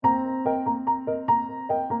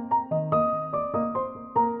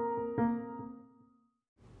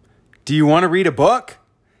Do you want to read a book?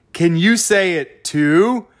 Can you say it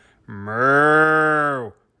too?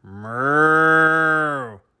 Meow,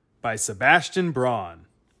 meow, by Sebastian Braun.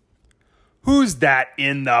 Who's that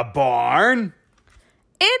in the barn?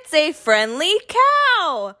 It's a friendly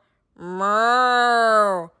cow.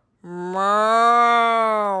 Meow,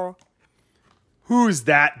 meow. Who's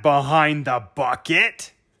that behind the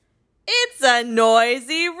bucket? It's a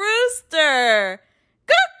noisy rooster.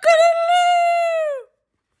 Cock-a-doodle-doo.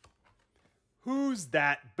 Who's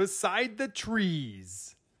that beside the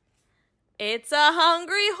trees? It's a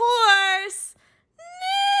hungry horse.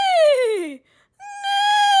 Neigh,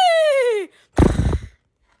 neigh.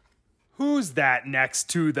 Who's that next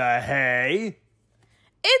to the hay?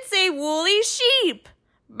 It's a woolly sheep.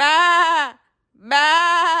 Ba,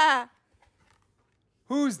 ba.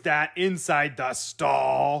 Who's that inside the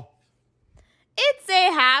stall? It's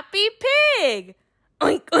a happy pig.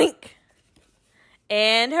 Oink, oink.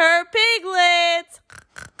 And her piglet.